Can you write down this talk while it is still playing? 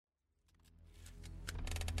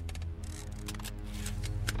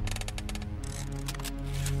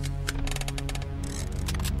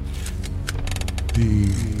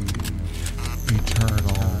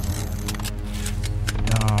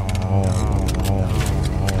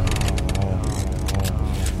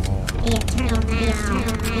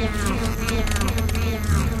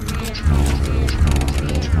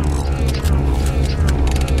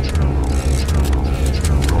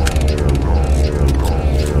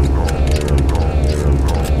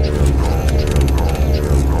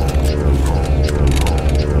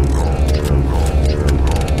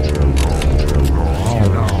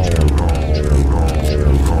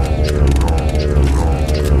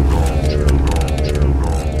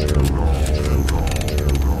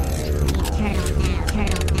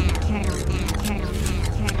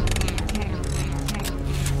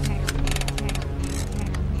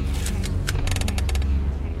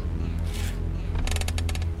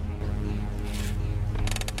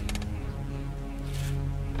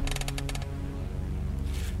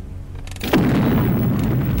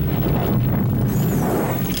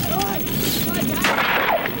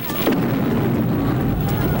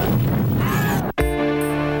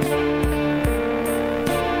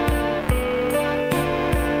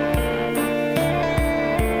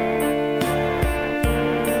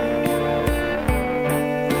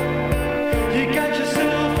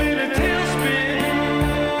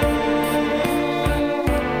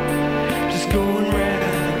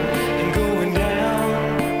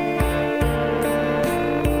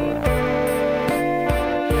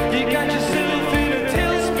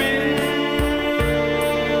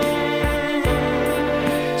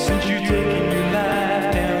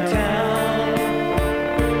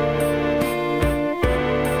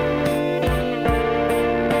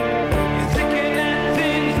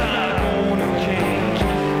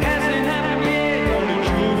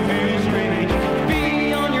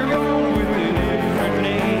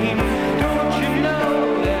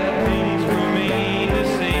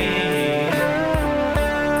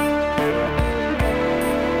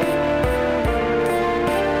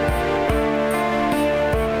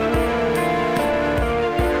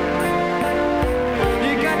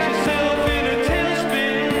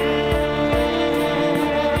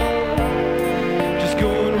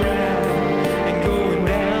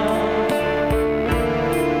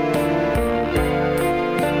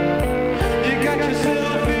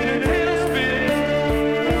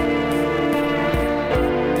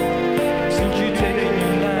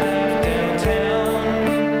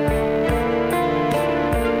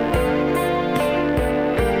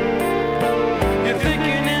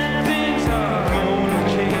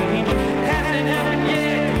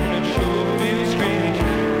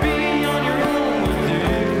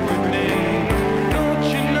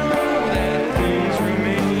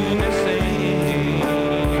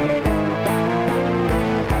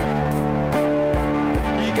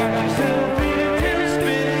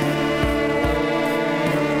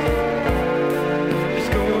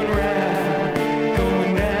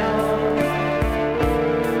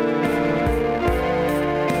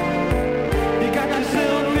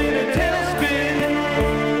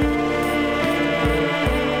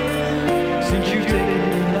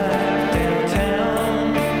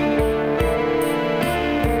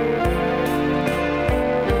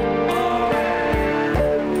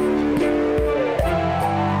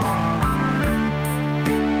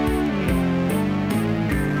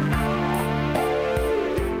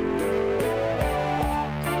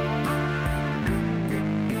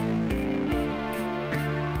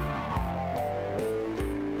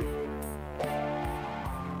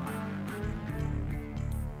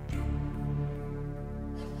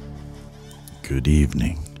Good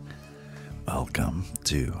evening. Welcome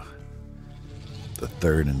to the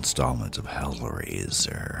third installment of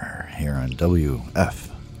Hellraiser here on WFMU.org.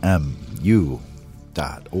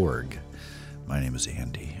 My name is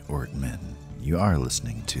Andy Ortman. You are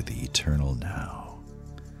listening to The Eternal Now.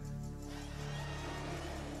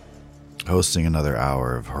 Hosting another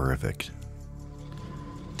hour of horrific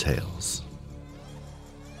tales.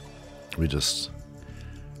 We just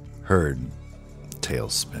heard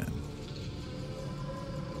Tailspin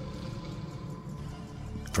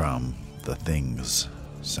from the Things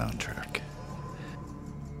soundtrack.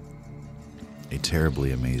 A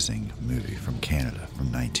terribly amazing movie from Canada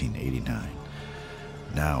from 1989.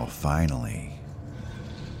 Now, finally,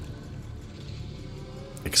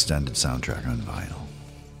 extended soundtrack on vinyl.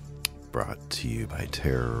 Brought to you by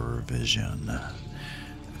Terror Vision.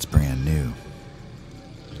 It's brand new.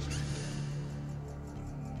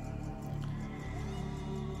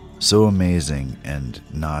 So amazing and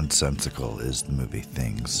nonsensical is the movie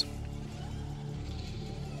Things.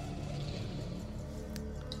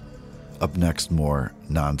 Up next, more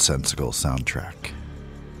nonsensical soundtrack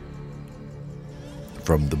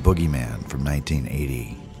from The Boogeyman from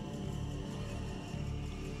 1980.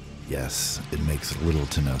 Yes, it makes little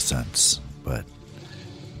to no sense, but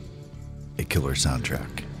a killer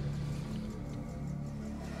soundtrack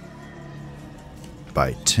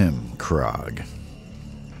by Tim Krog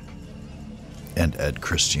and Ed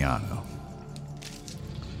Cristiano.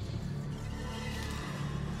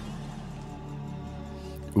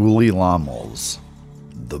 Uli Lommel's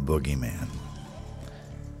The Boogeyman.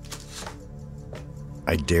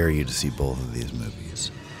 I dare you to see both of these movies.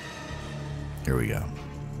 Here we go.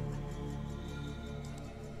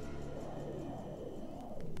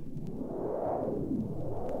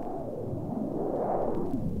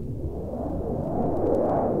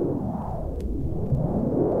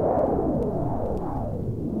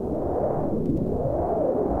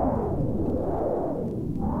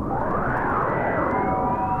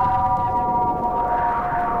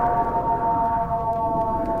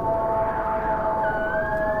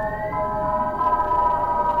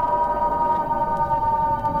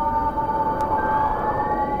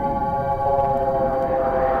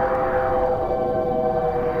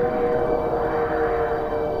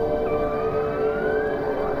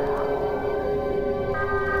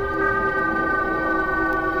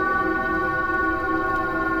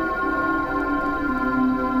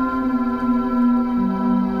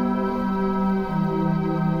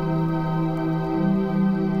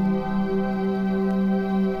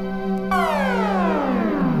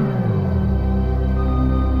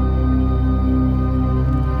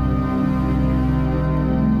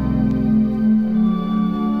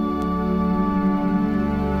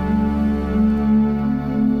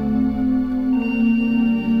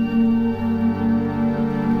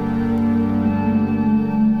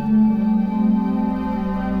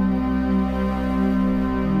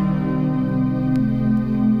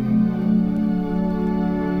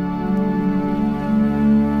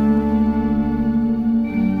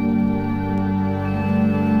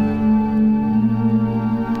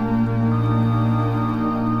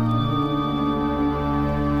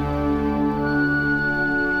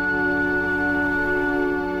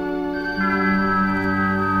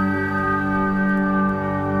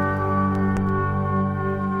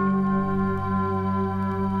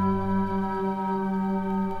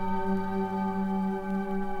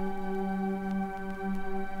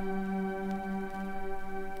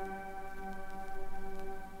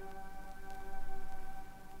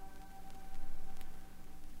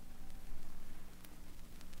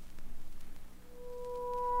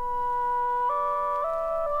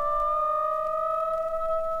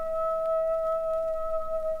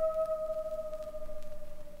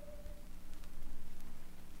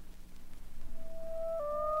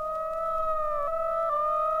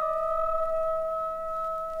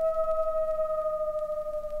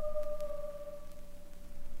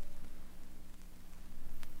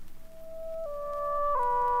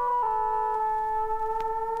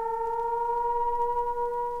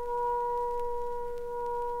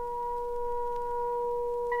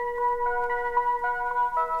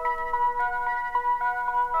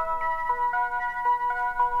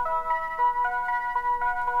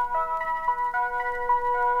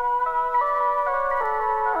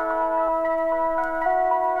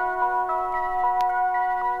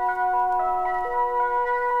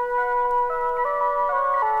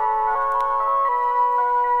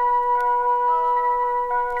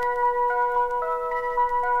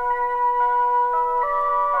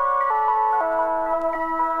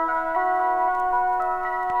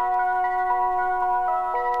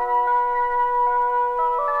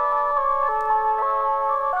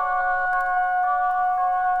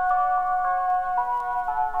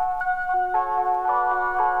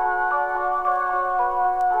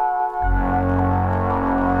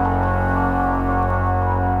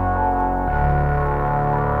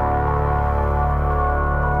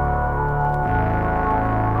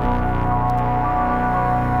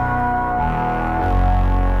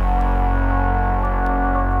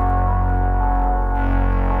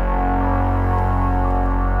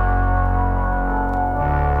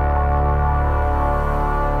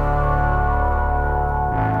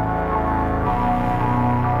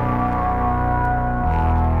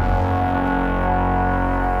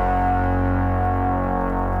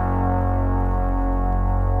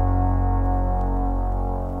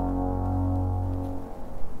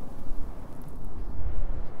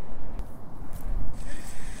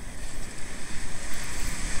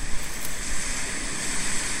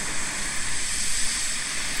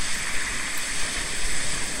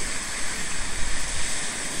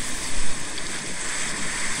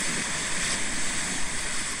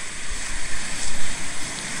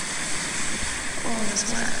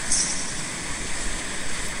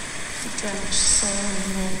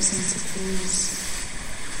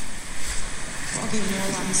 be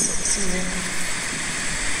more like succeeding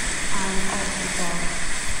and of the bar.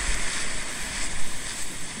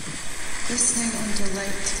 Listening under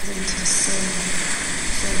late winter sun,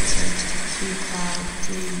 filtered through cloud,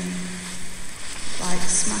 dreaming, like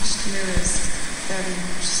smashed mirrors, very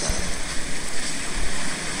much so.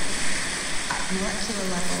 At molecular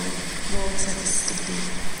level, water is sticky.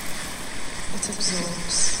 It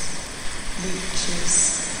absorbs, leaches,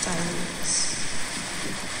 dilutes.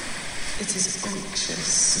 It is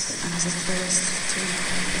unctuous and has a thirst to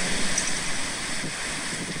incorporate.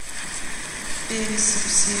 Being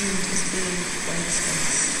subsumed is being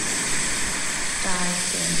weightless,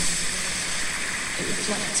 dived in. It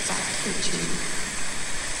reflects back at you,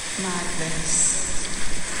 like this.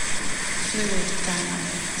 Fluid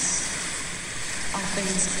dynamics. Are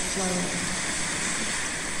things flowing?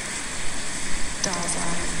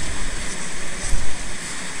 Dasein.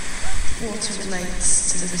 Water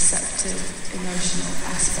relates to the receptive, emotional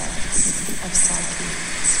aspects of psyche,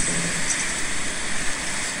 spirit.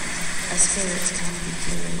 A spirit can be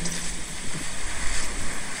fluid.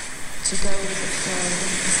 To go with the flow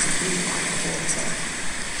is to be like water.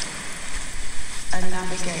 And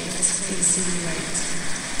navigate, insinuate,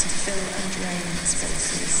 to fill and drain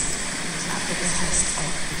spaces at the behest of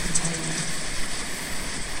the container.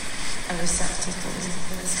 A receptacle.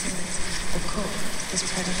 The cup is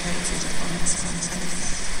predicated on its content.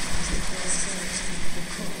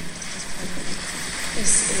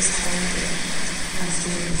 This is holding and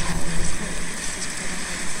being held.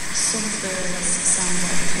 Some birds sound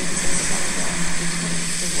like pigs in the background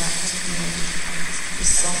beneath the wet mud, the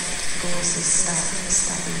soft, gauzy stabby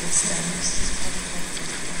stems.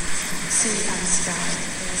 Sea and sky,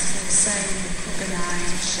 same benign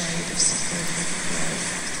shade of superb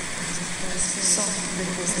growth. Soft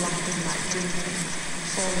ripples lapping like drinking,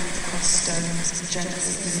 falling across stones,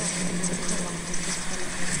 gently manipulated.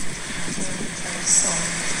 Soft.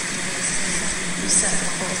 You set the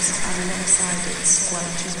foot and alongside it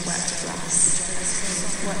squelches wet grass.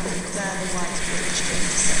 There the white bridge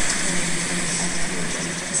intersects me and empty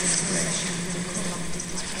disintegration.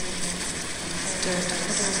 Dirt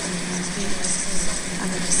puddles under my feet and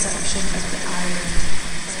the perception of the island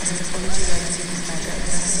as an undulating mega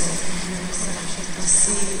vessel. The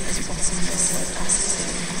sea is bottomless opacity,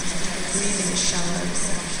 breathing shallow,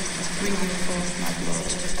 breathing forth my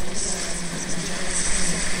blood.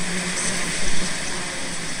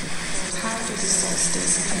 How do the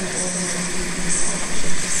solstice and the ordinary evenings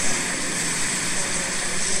function the same?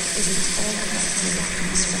 Is it all connected in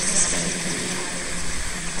the stratospheric?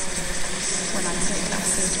 When I take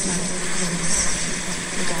acid, my blood comes,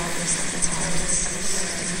 regardless of the tides.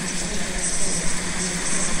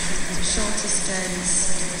 Shortest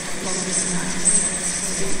days, longest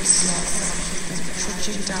nights, deep sloth,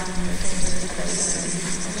 trudging downward into the basin,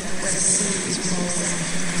 where the sea is rolling,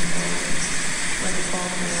 where the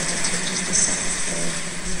bog water touches the soft earth.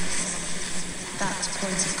 That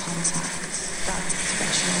point of contact, that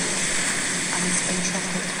threshold, and its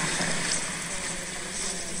entropic affect.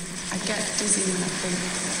 I get dizzy when I think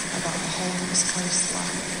about the wholeness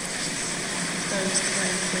coastline. Those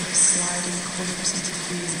grey cliffs sliding clumps into the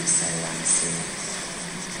freezing saline sea.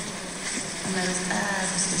 And there is air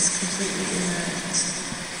that is completely inert.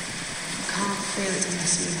 You can't feel it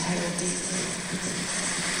unless you inhale deeply.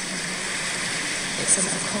 It's an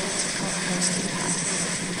occult coasting path.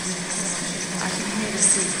 I can hear the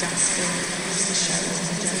sea gasping across the shore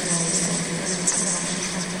as it rolls over it.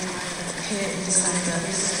 Here in December,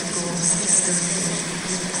 the gorse is still green.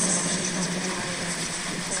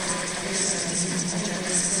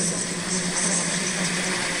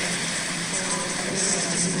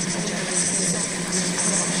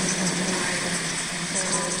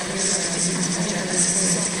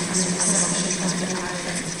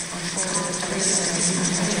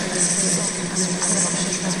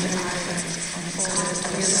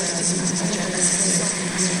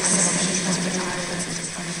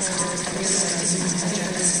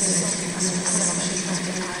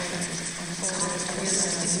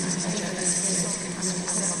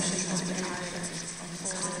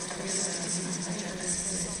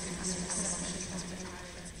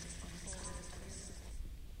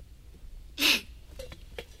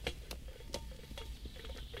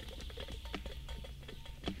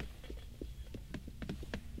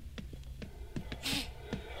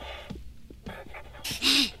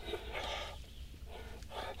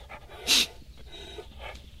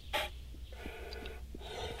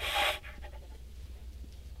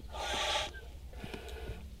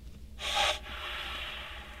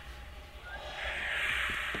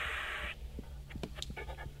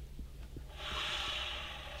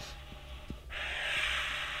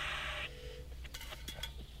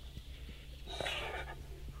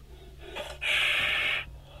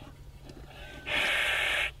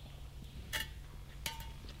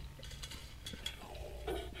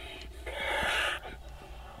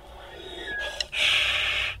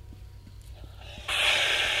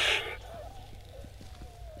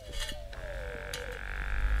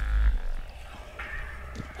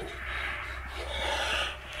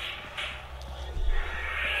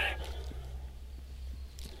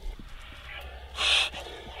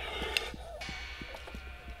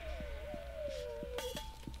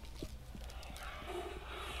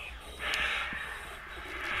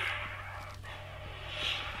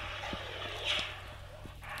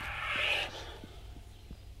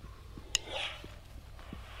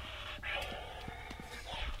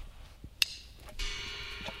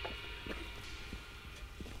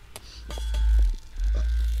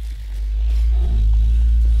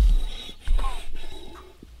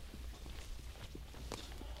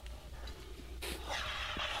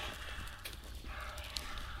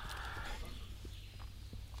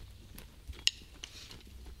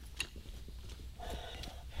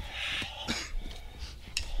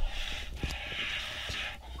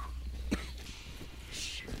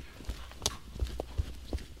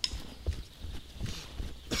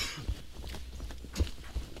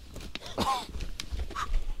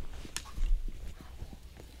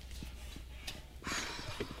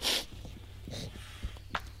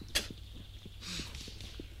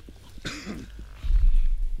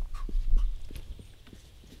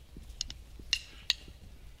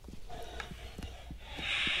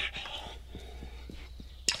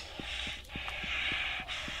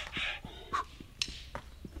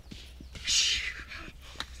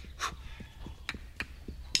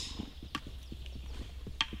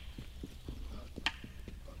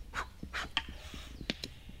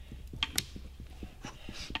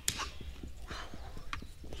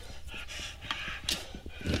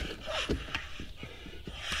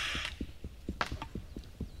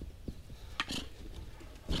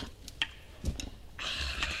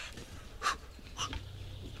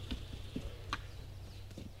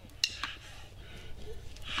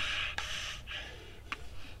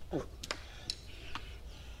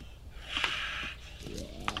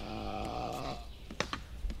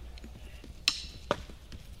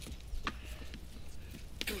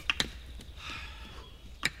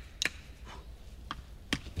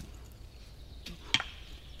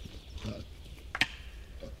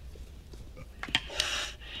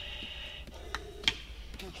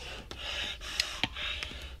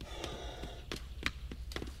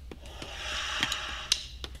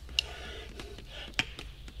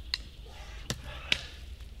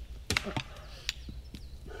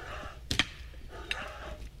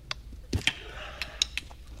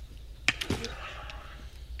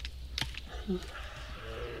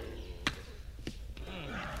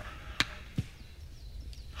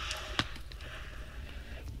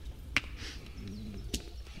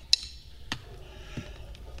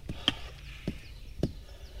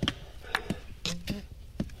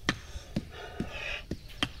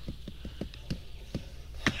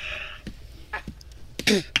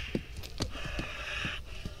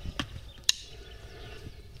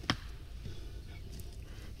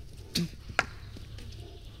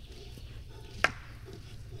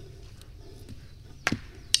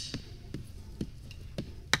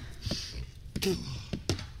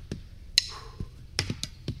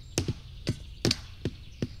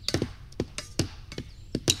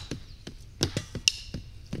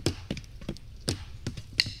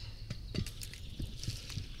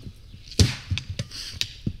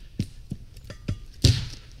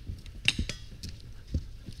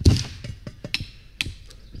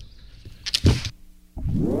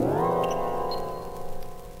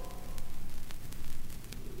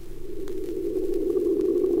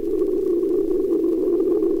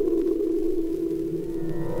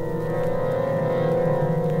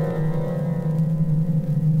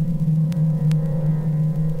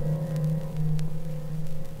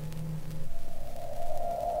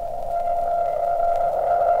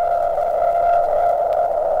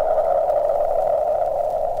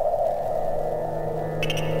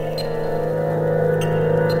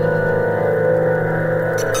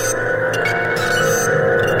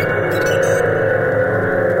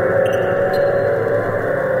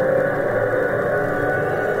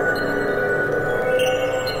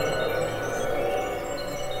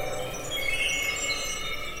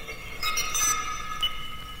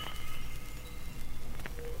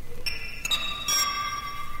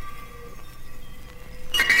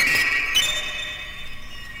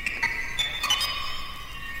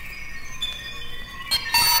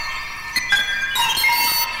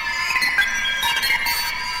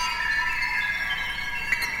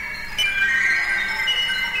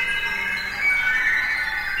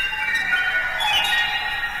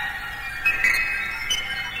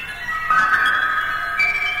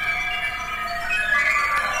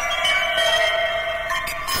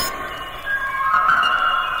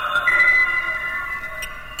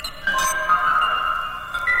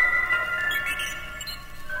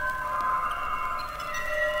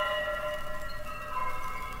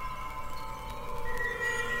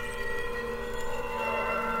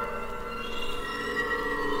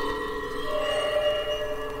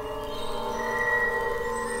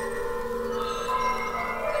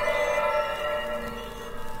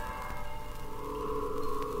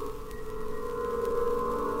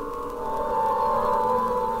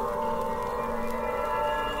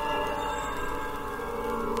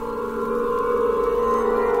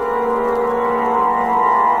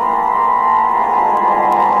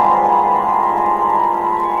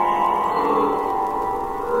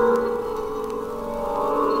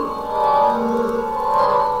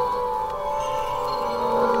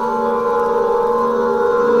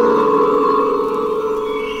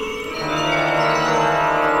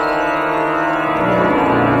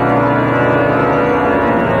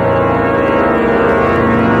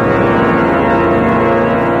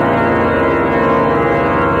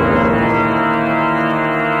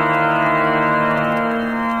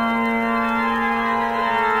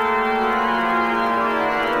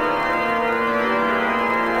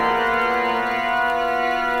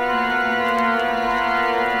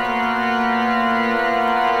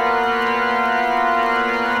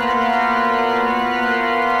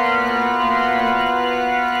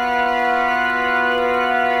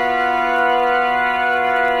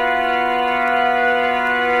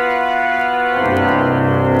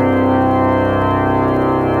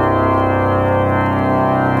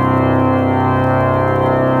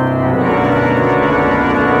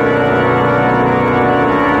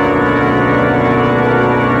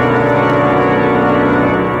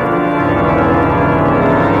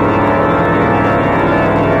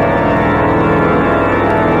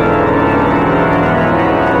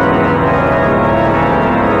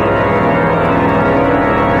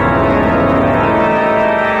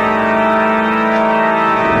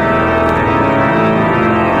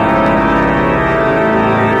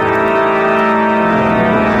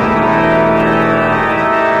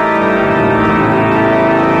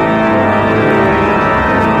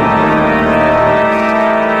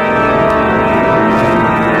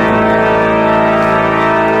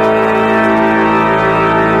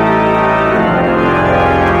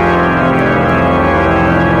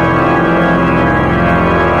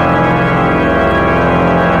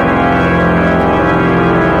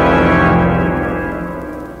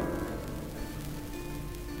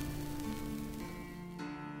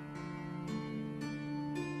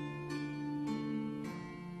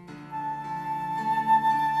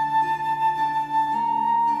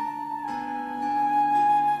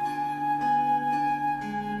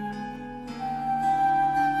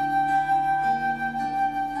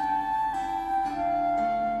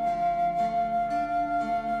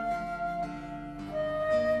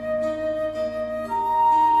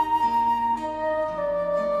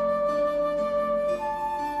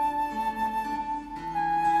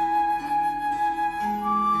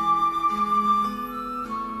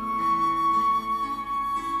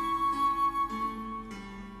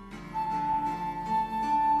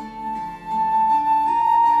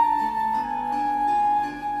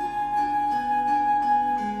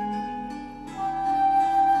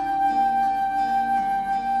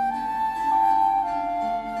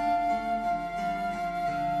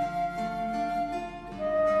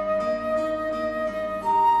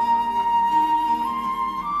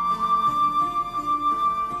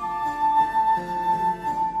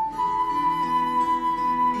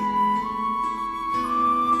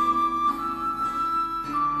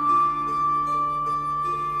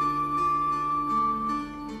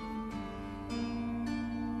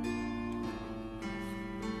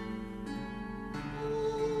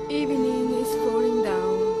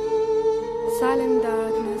 silent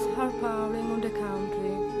darkness harpowing on the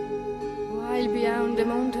country, while beyond the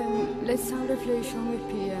mountain let some reflection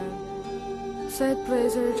appear, sad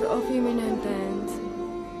presage of imminent end,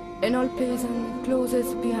 and all peasant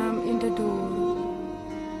closes behind in the door,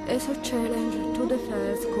 as a challenge to the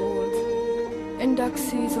first cold, and dark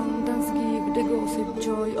season does give the gossip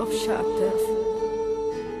joy of shatters,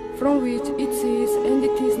 from which it sees and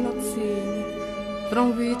it is not seen,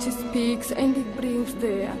 from which it speaks and it brings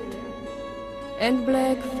death, and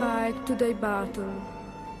black fight to the battle,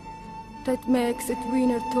 that makes it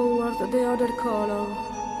winner toward the other color,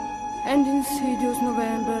 and insidious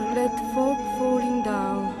November let fog falling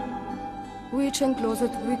down, which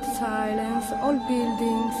enclosed with silence all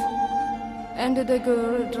buildings, and the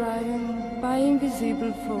girl driven by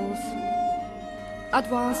invisible foes,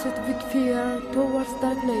 advanced with fear towards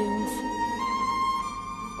dark lanes.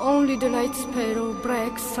 Only the light sparrow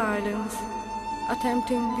breaks silence,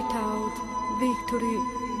 attempting without victory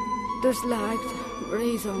the slight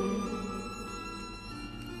reason.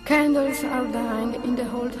 Candles are dying in the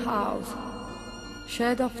old house,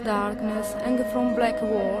 shed of darkness hang from black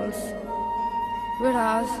walls,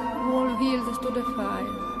 whereas wall yields to the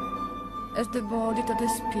fire, as the body to the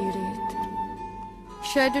spirit.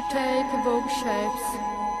 Shadow take vague shapes,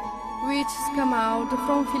 which come out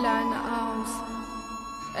from feline arms,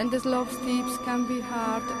 and the slow steps can be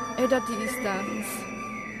heard at a distance.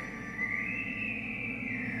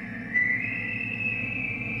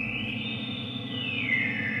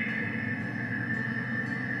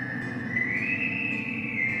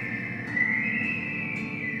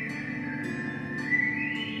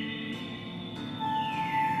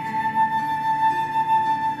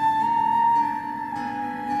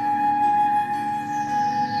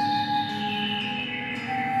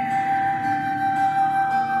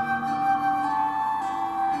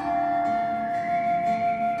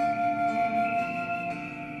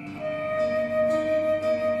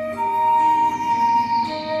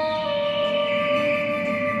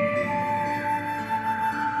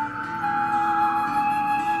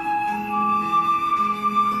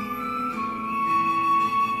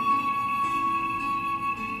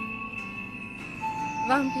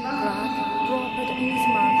 Vampire Brad dropped in his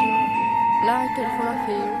mantle, lighted for a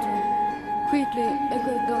field. Quickly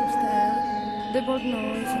echoed upstairs, the bold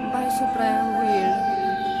noise by supreme will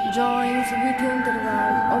joins with the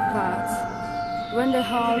interval of rats, when the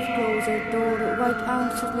half-closed door waits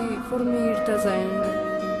anxiously for Myrta's end,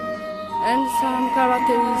 and some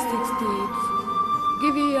characteristic steps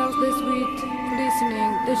give ears the sweet,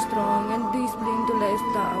 listening, the strong, and discipline the less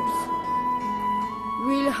doubts.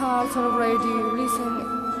 Will hearts already listen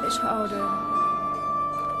each other,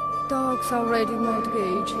 dogs already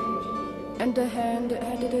mortgaged, and the hand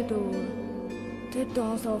at the door, the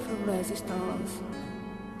dawns of resistance.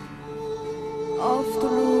 Oft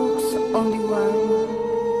looks only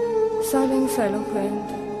one, silence eloquent,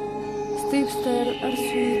 steps there are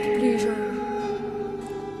sweet pleasure.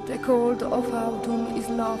 The cold of autumn is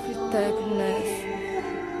lovely tenderness.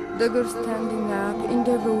 The girl standing up in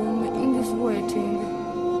the room in this waiting.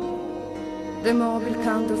 The mobile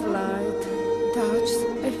candle's light touches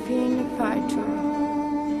a thin feature.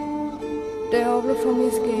 The oval from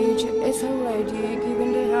his cage is already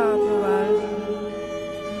given the approval.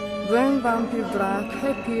 When Vampire Black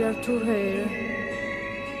appeared to her,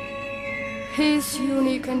 his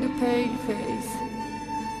unique and pale face,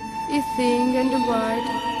 his thin and white,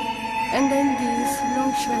 and then this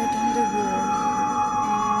long shed on the wall.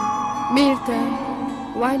 Milton,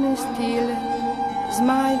 white and still,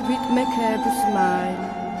 smiled with macabre smile.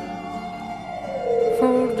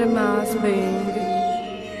 For the mass wing,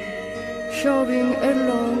 showing her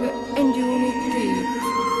long and unique teeth,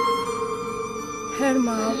 her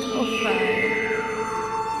mouth of fire.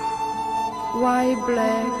 White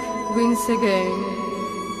black wins again.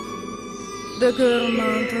 The girl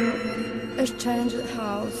mountain has changed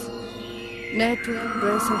house, network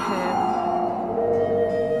dress her hair.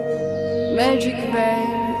 Magic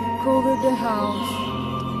veil covered the house.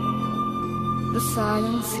 The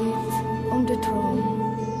silence sits on the throne.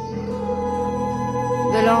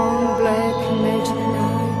 The long black magic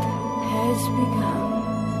night has begun.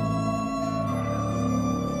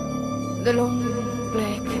 The long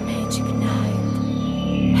black magic night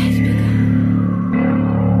has begun.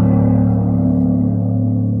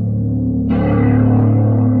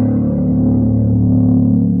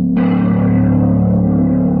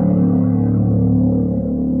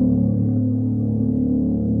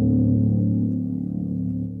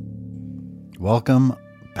 Welcome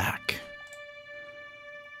back.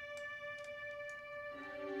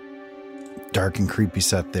 Dark and creepy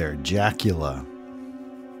set there. Jacula.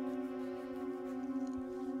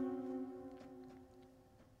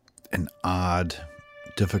 an odd,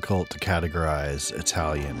 difficult to categorize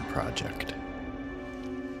Italian project.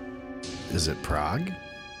 Is it prog?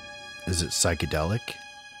 Is it psychedelic?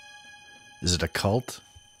 Is it a cult?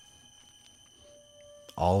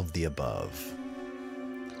 All of the above.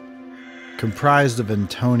 Comprised of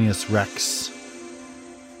Antonius Rex,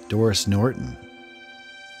 Doris Norton.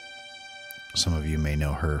 Some of you may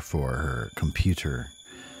know her for her computer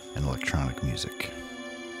and electronic music.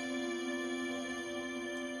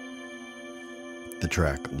 The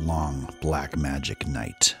track Long Black Magic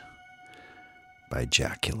Night by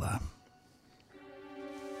Jacula.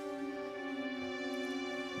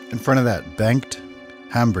 In front of that, Bengt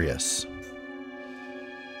Hambrius,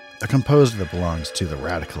 a composer that belongs to the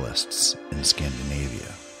radicalists in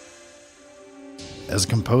Scandinavia. As a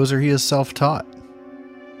composer, he is self-taught.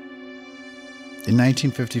 In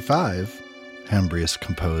 1955, Hambrius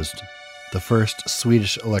composed the first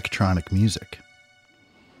Swedish electronic music.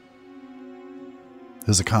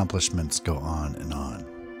 His accomplishments go on and on.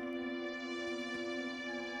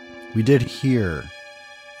 We did hear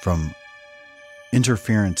from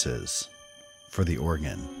Interferences for the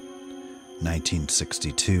Organ,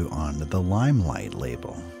 1962, on the Limelight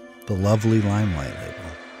label, the lovely Limelight label.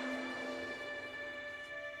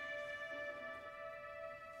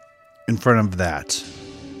 In front of that,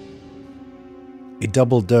 a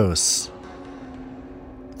double dose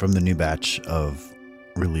from the new batch of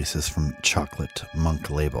releases from Chocolate Monk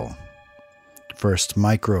label. First,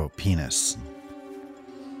 Micro Penis,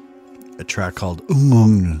 a track called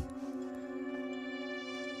Ung.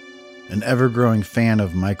 An ever-growing fan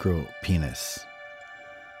of Micro Penis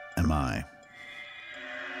am I.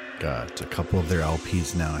 Got a couple of their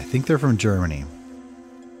LPs now. I think they're from Germany.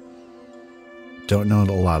 Don't know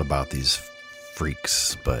a lot about these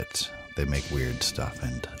freaks, but they make weird stuff,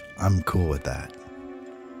 and I'm cool with that.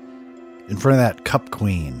 In front of that, Cup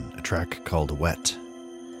Queen, a track called Wet.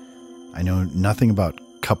 I know nothing about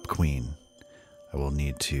Cup Queen. I will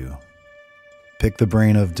need to pick the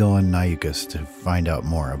brain of Dylan Nayukas to find out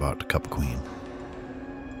more about Cup Queen.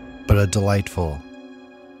 But a delightful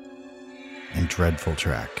and dreadful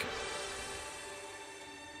track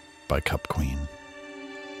by Cup Queen.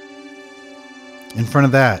 In front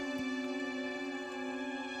of that,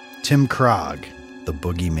 Tim Krog, The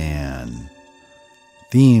Boogeyman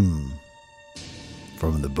theme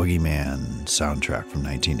from the Boogeyman soundtrack from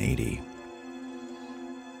 1980.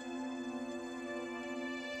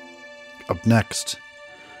 Up next,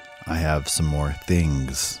 I have some more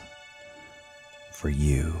things for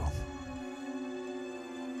you.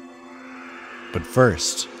 But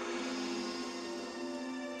first,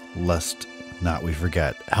 lest not we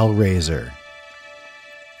forget, Hellraiser.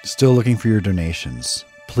 Still looking for your donations.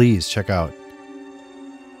 Please check out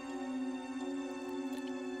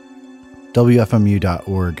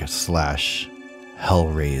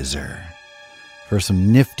wfmu.org/Hellraiser for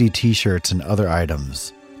some nifty t-shirts and other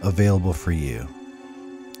items available for you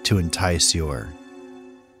to entice your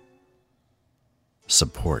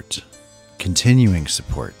support, continuing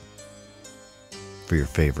support for your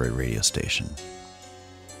favorite radio station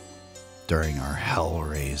during our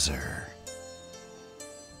Hellraiser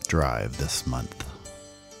drive this month.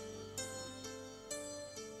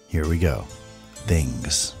 Here we go.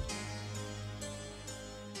 Things.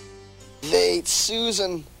 They ate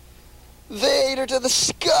Susan. They ate her to the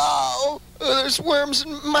skull. Oh, there's worms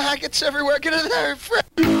and maggots everywhere. Get in there, Fred.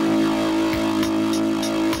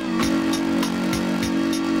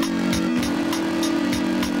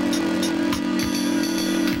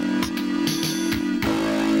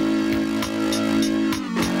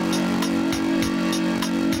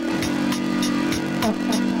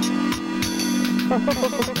 I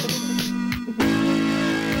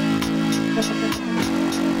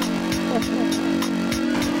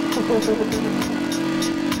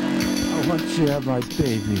want you to have my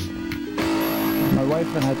baby. My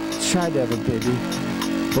wife and I tried to have a baby,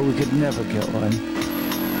 but we could never get one.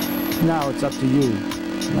 Now it's up to you.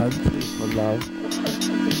 My plea for love.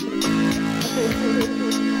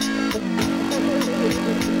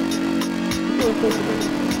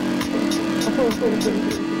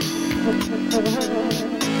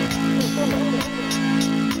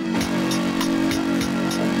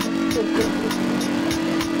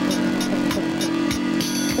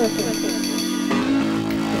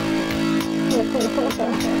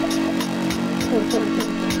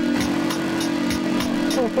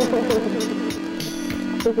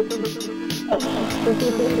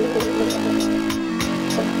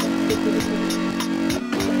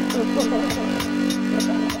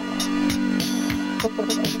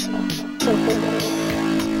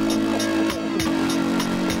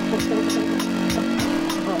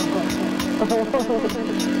 You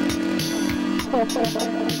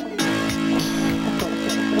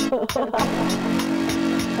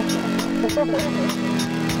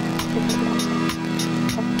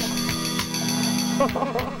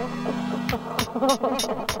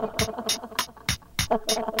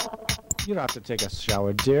don't have to take a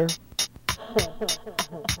shower, dear.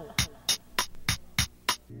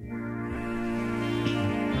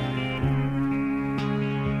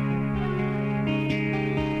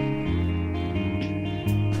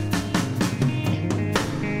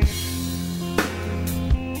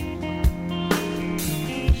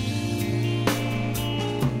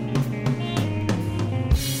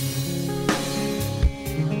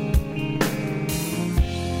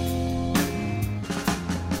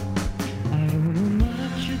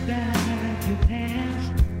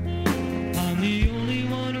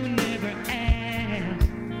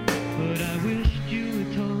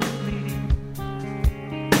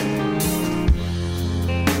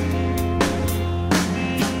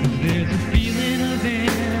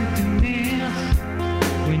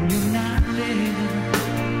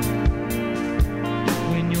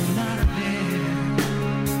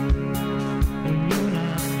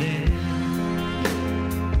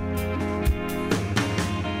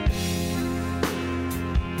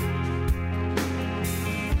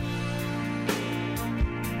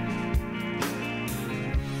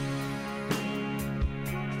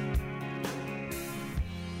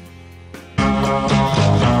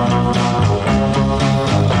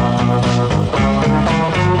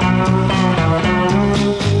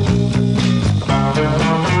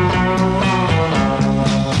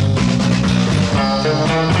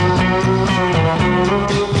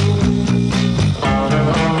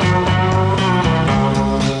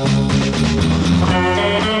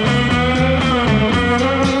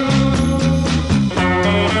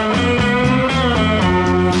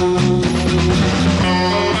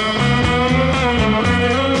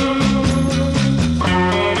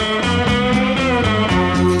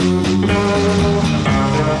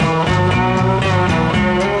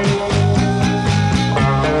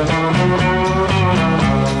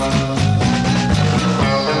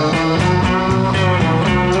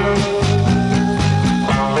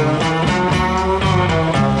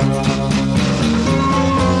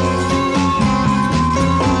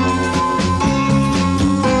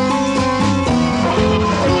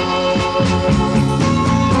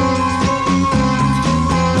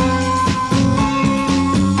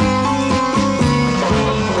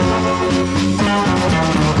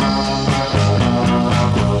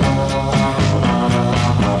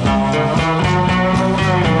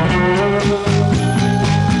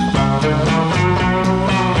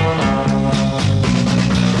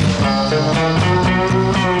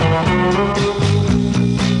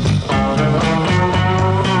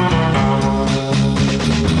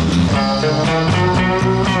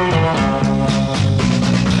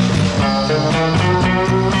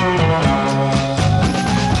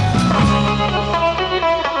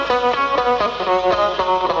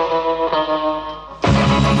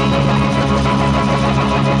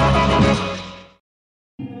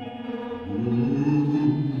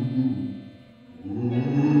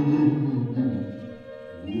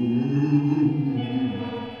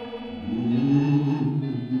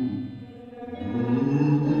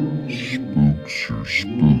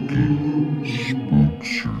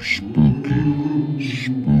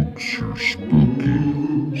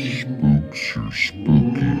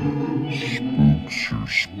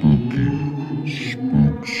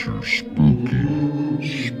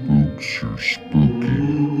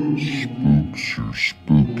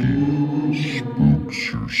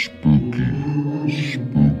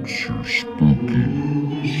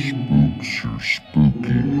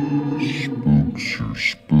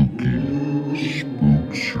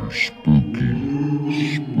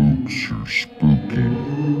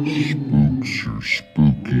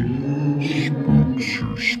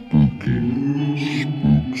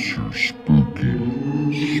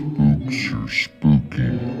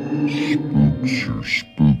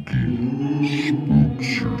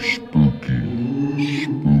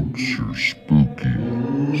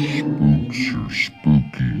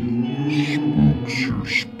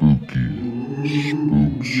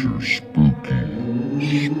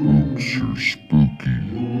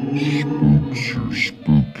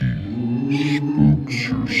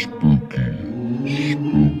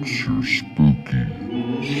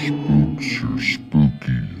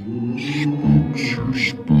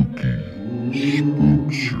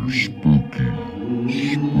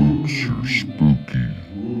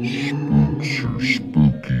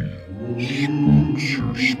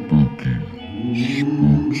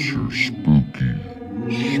 Spooky.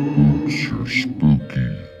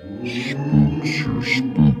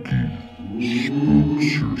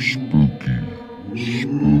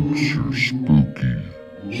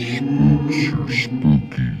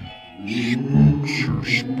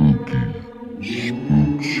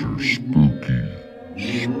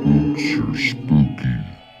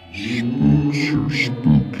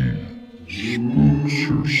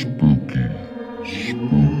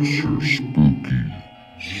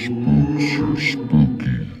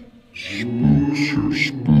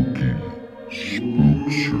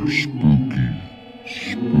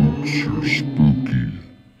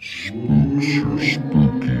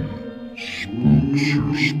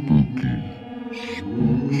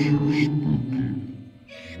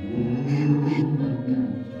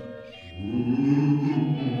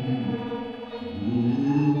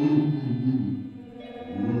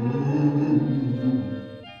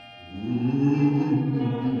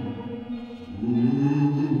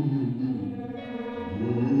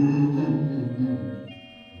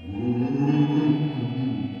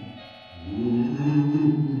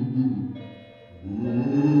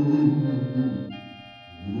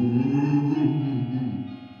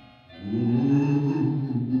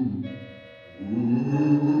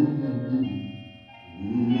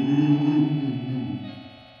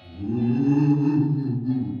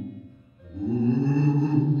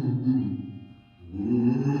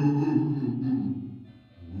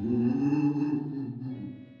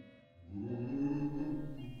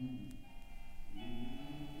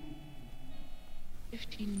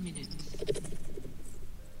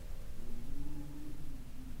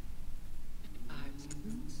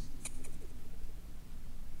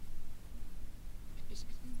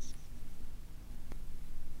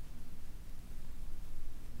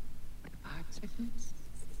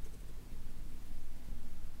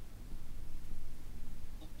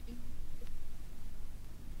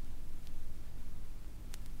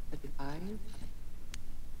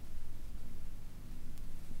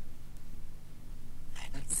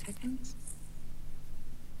 Seconds.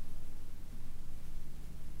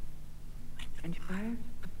 25.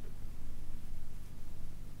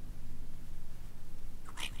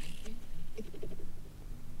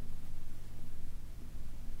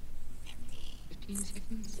 15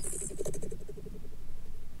 seconds.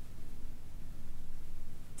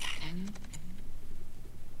 10.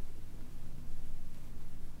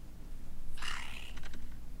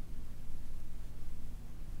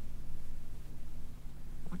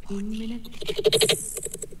 14 minutes.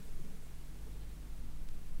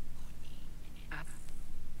 Up.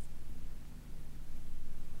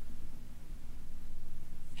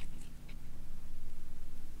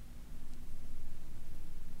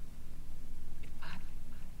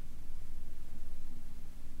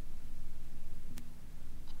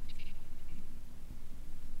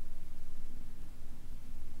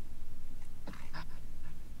 5.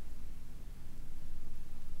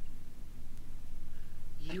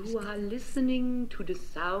 You are listening to the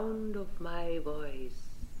sound of my voice.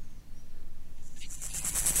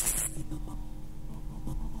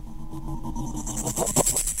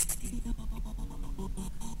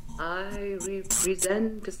 I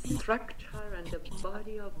represent the structure and the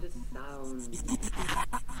body of the sound.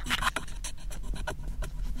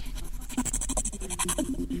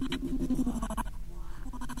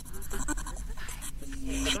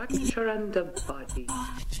 The structure and the body.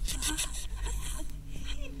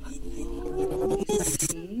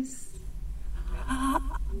 Peace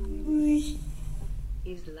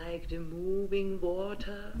is like the moving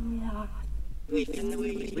water,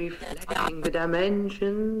 reflecting the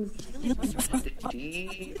dimensions, the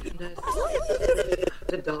deepness,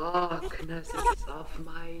 the darkness of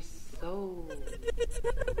my soul.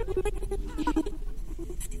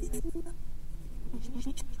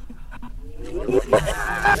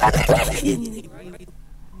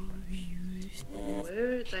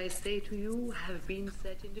 Words I say to you have been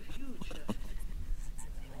said in the future.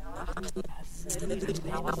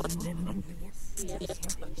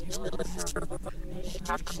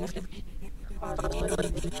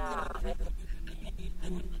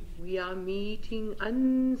 We are meeting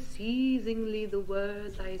unceasingly the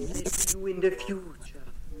words I said to you in the future.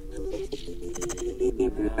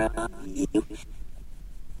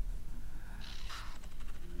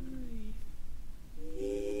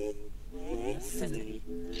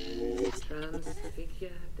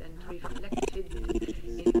 Transfigured and reflected in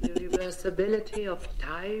the reversibility of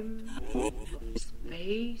time, of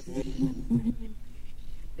space,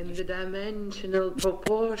 in the dimensional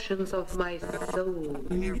proportions of my soul.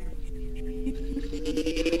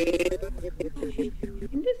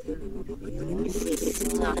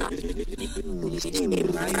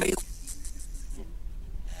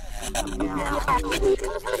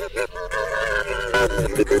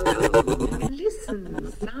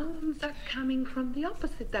 Listen, sounds are coming from the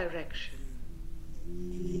opposite direction.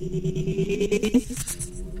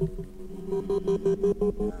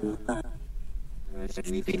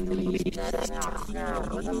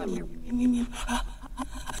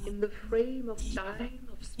 In the frame of time,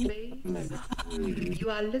 of space, you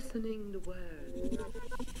are listening the words.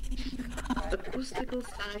 Acoustical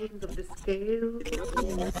signs of the scale,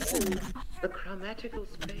 the chromatical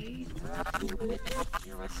space.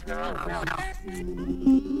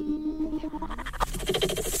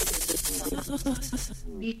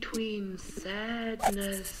 Between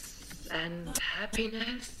sadness and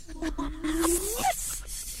happiness,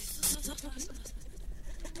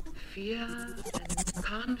 fear and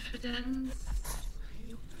confidence,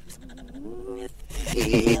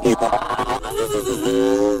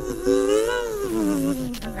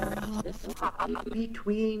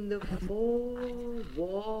 between the four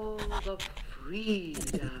walls of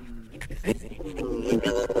freedom.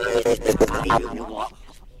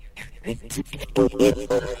 This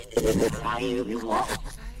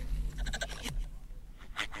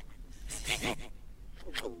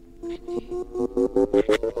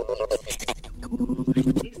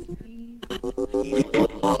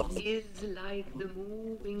is like the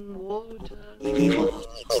moving water,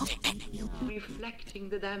 reflecting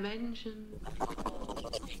the dimensions,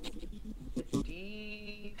 the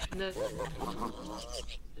deepness,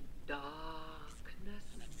 the darkness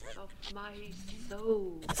of my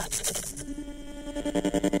soul.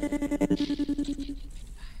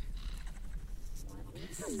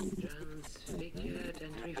 Transfigured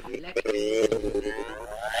and reflected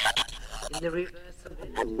in the reverse of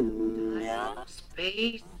it, time,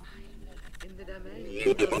 space, in the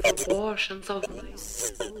dimensions of proportions of my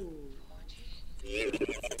soul.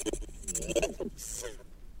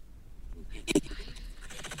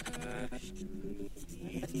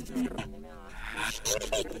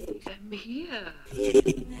 I'm here.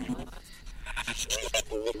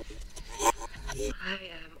 I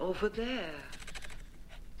am over there.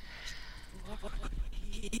 I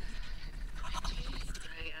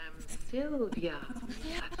am Sylvia,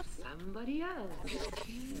 not somebody else.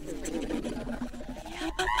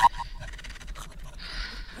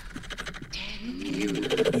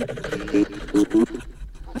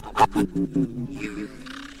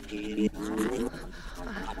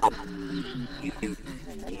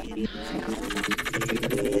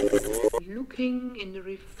 Looking in the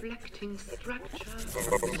reflecting structure,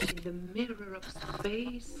 in the mirror of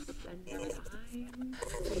space and time,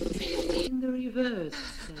 in the reverse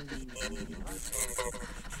sense.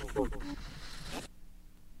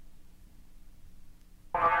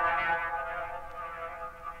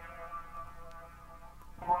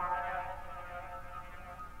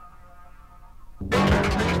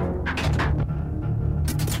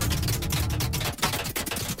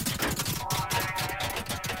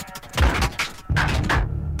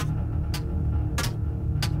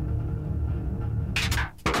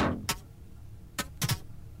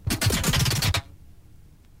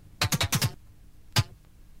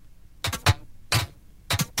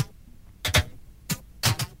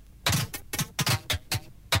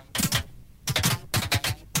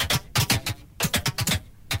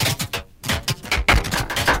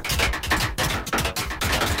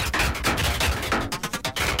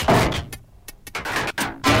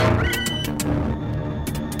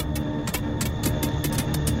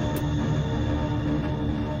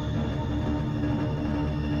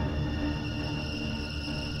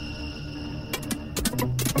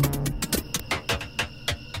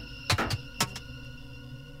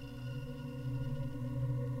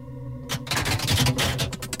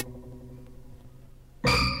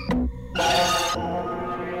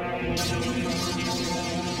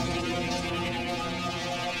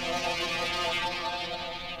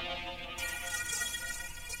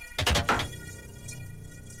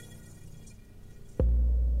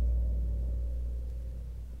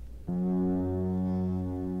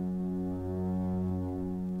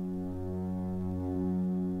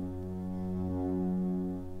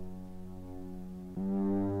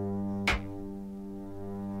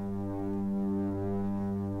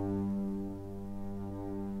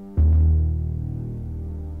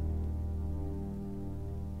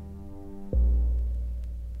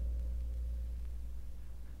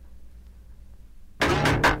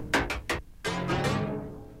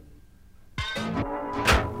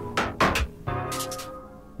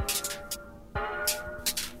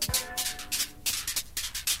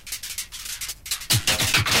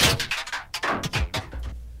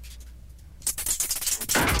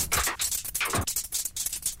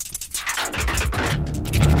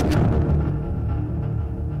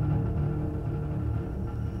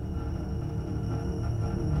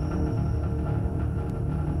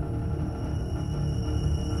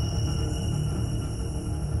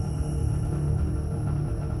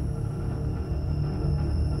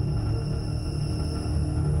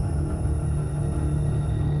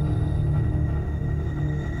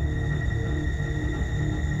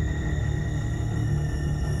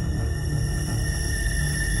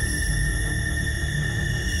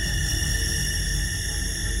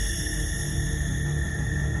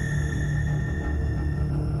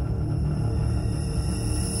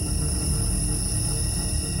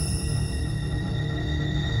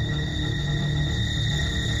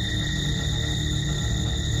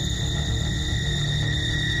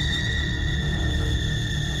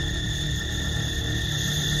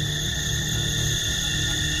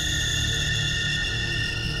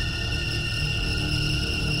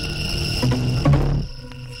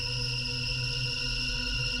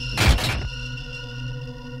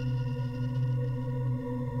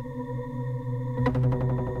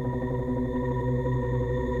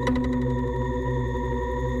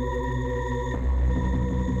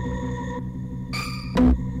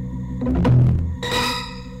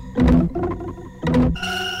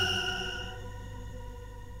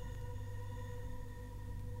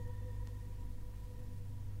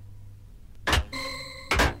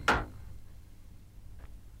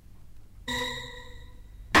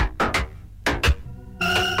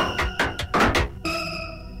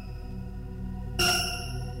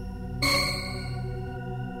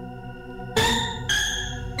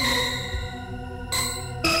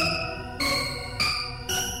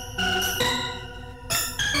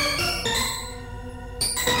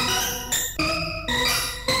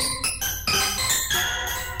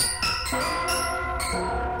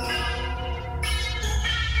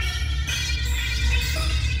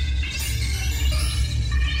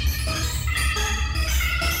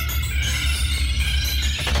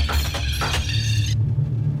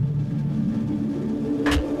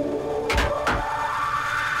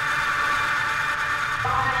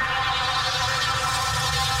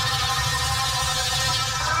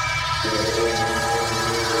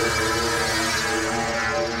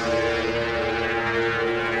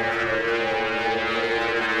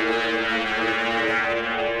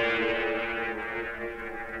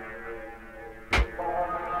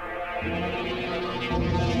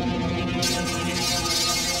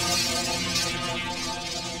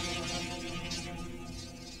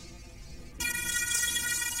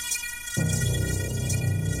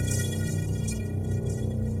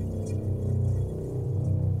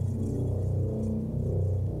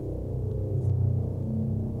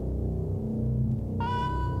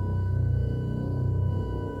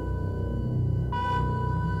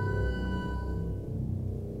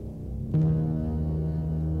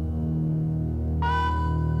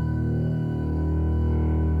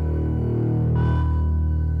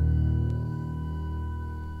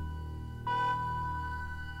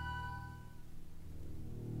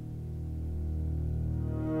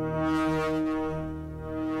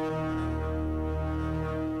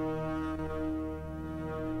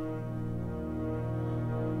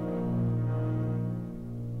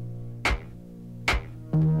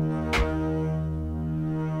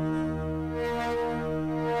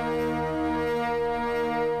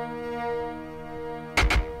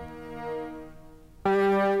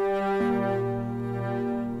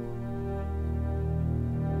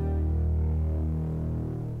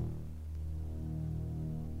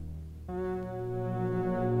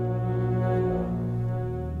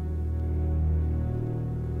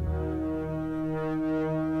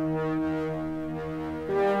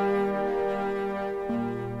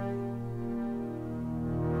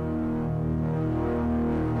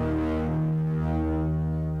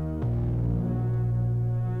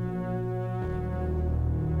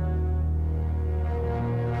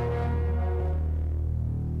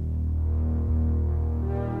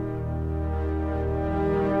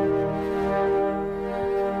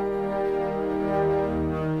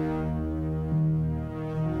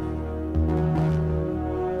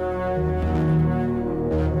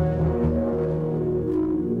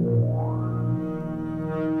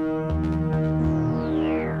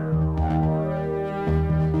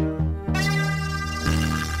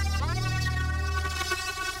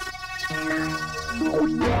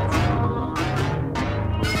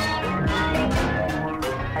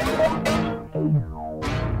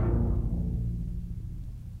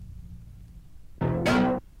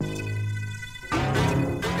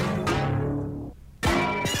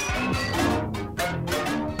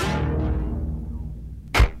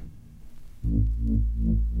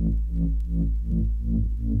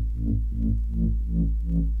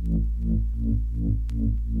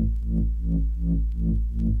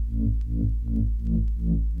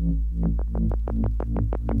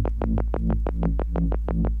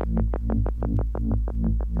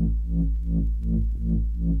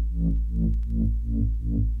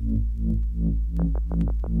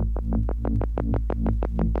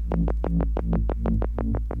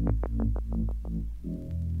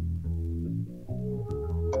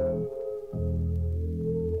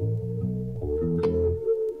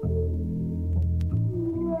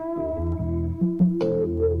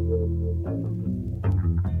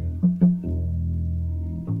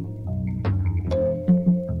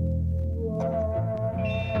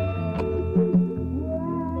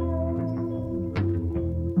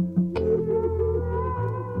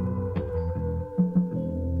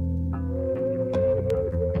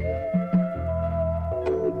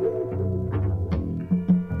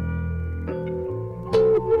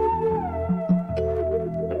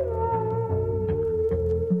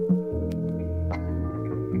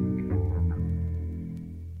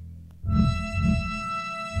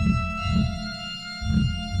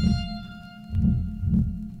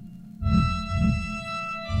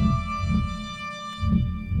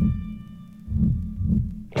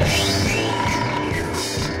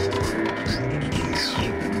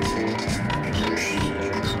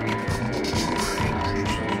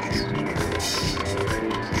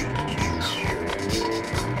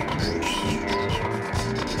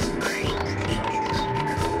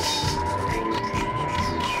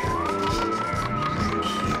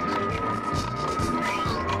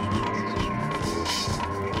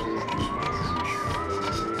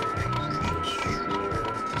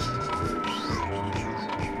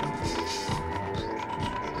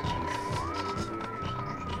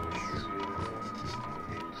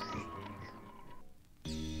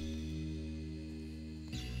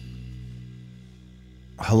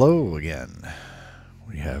 hello again.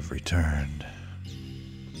 We have returned.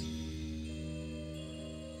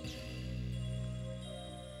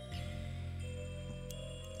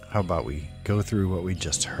 How about we go through what we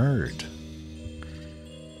just heard?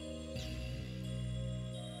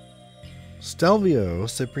 Stelvio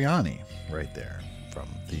Cipriani, right there, from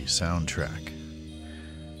the soundtrack.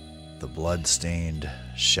 The Bloodstained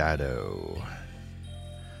Shadow.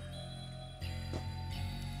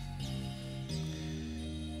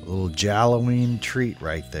 A little Jalloween treat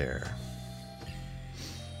right there.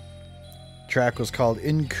 Track was called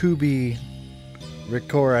Incubi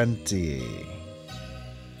Ricorrenti.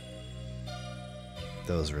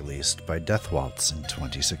 That was released by Death Waltz in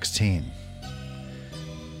 2016.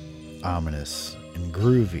 Ominous and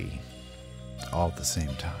groovy, all at the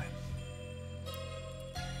same time.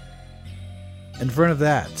 In front of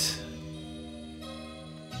that,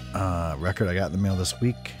 record I got in the mail this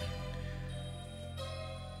week,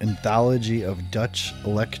 Anthology of Dutch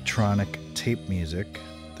Electronic Tape Music.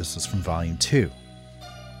 This is from Volume 2.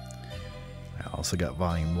 I also got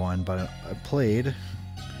Volume 1, but I played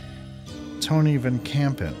Tony Van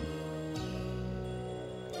Kampen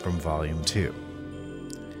from Volume 2.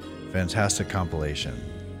 Fantastic compilation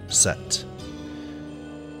set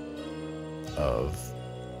of,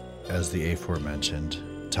 as the aforementioned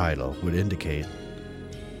title would indicate,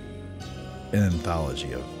 an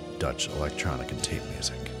anthology of Dutch electronic and tape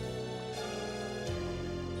music.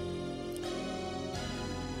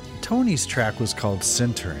 Tony's track was called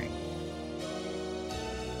Sintering.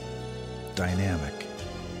 Dynamic.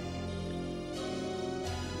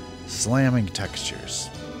 Slamming textures.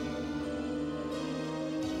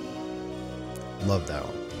 Love that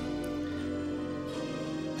one.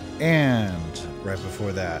 And right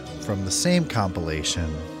before that, from the same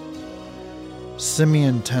compilation,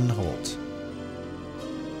 Simeon Tenholt.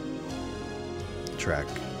 Track,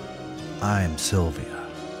 I'm Sylvia.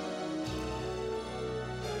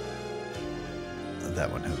 That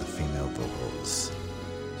one had the female vocals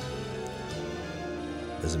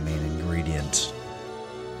as a main ingredient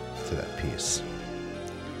to that piece.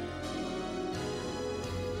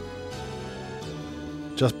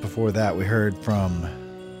 Just before that, we heard from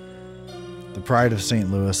the Pride of St.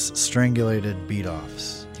 Louis, Strangulated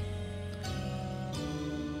Beat-Offs,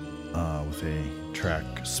 with a track,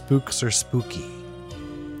 Spooks Are Spooky,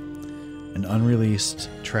 an unreleased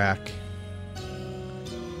track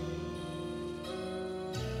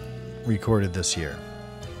recorded this year,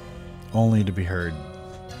 only to be heard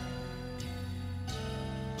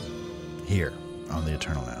here on the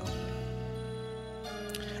Eternal Now.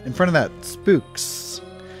 In front of that, Spooks,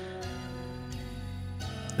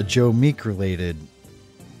 a Joe Meek related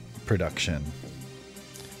production.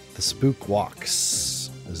 The Spook Walks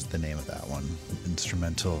is the name of that one.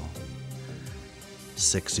 Instrumental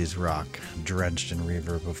 60s rock, drenched in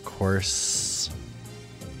reverb, of course.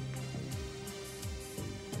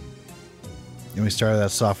 And we started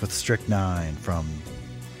that off with Strychnine from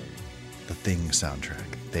the Thing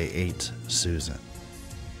soundtrack. They Ate Susan.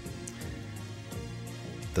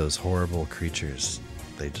 Those horrible creatures,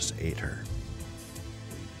 they just ate her.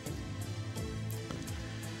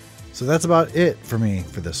 So that's about it for me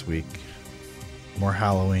for this week. More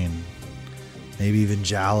Halloween, maybe even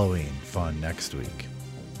Jalloween fun next week.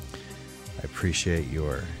 I appreciate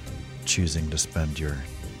your choosing to spend your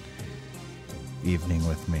evening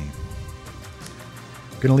with me.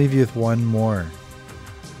 I'm going to leave you with one more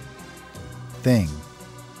thing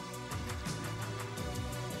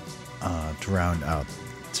to round out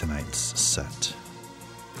tonight's set.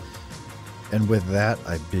 And with that,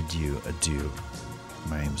 I bid you adieu.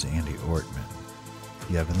 My name's Andy Ortman.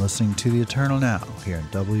 You have been listening to The Eternal Now here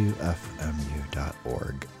at WFMU.org.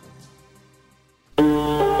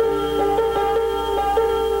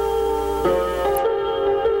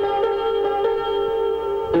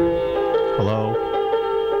 Hello.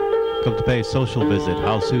 Come to pay a social visit.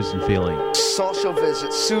 How's Susan feeling? Social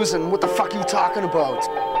visit. Susan, what the fuck are you talking about?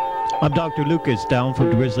 I'm Dr. Lucas, down from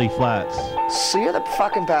Grizzly Flats. So you're the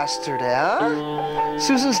fucking bastard, eh?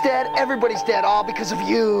 Susan's dead, everybody's dead, all because of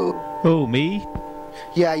you. Oh, me?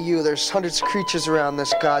 Yeah, you. There's hundreds of creatures around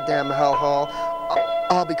this goddamn hellhole,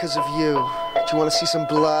 all because of you. Do you want to see some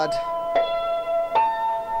blood?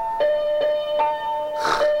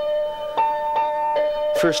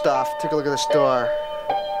 First off, take a look at this door.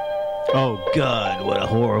 Oh, God, what a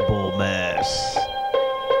horrible mess.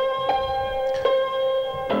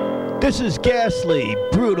 This is ghastly,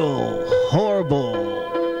 brutal, horrible,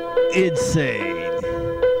 insane.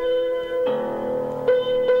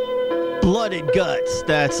 Blood and guts,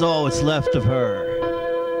 that's all that's left of her.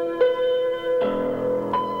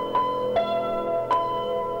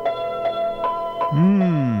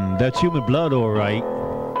 That's human blood, all right.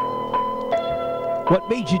 What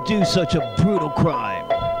made you do such a brutal crime?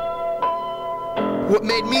 What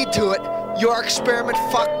made me do it? Your experiment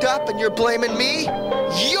fucked up and you're blaming me?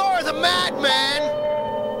 You're the madman!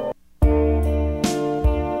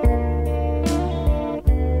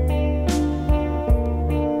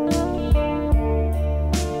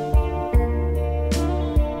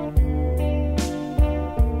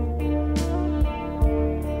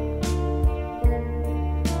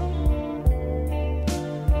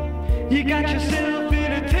 You got yourself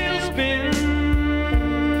in a tailspin.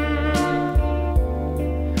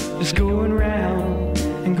 It's going round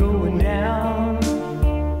and going down.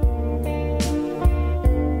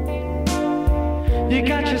 You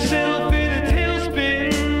got yourself in a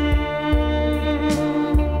tailspin.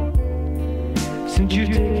 Since you've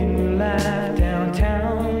taken your life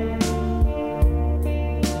downtown.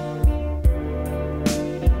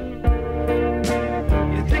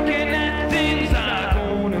 You're thinking that things are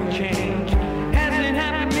gonna change. Hasn't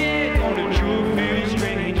happened yet, gonna sure feel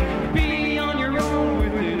strange. Be on your own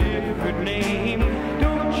with a different name.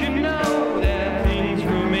 Don't you know that things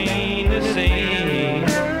remain the same?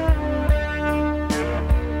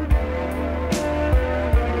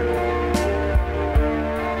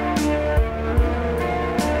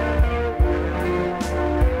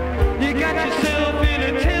 You got yourself in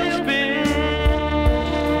a tailspin.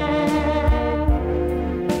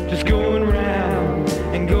 Just going round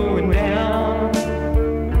and going down.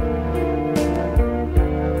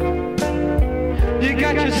 You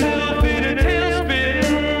got yourself in a tailspin.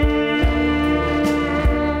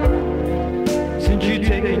 Since you've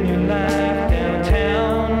taken your life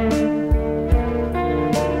downtown.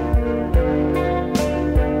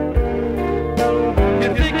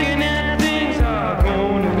 You're thinking that things are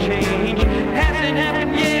gonna change. Hasn't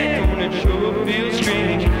happened yet, gonna sure feel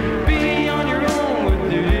strange. Be on your own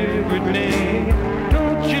with a different name.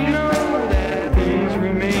 Don't you know that things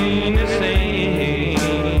remain the same?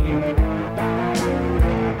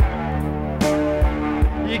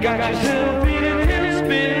 You got yourself in a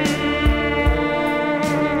tailspin.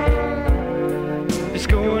 It's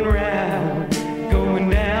going round, going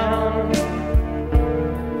down.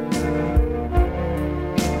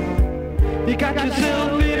 You got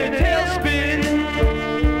yourself in a tailspin.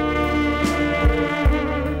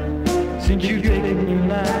 Since you've taken your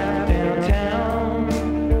life downtown.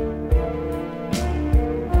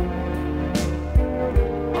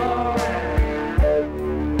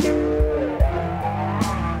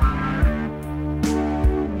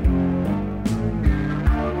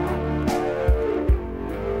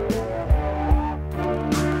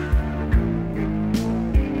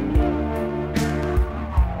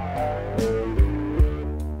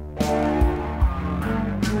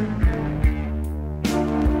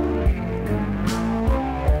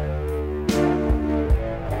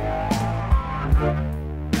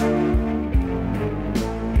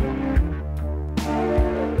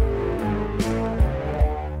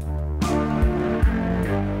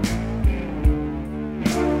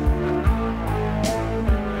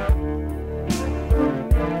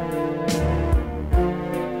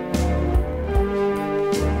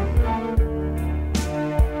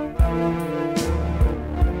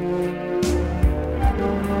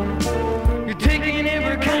 You're taking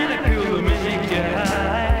every kind of pill to make you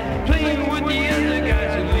high. Playing with the other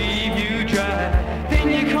guys that leave you dry. Then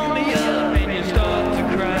you call me up and you start to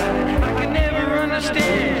cry. I can never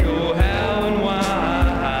understand your how and why.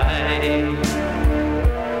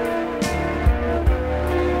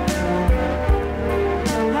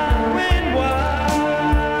 How and why?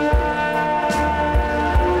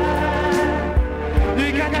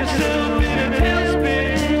 You got yourself in a tailspin.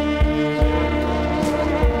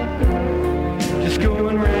 Just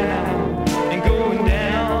going round and going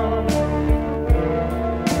down.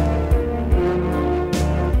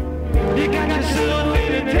 You got yourself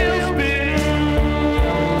in a tailspin.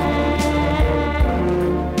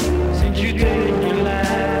 Since you take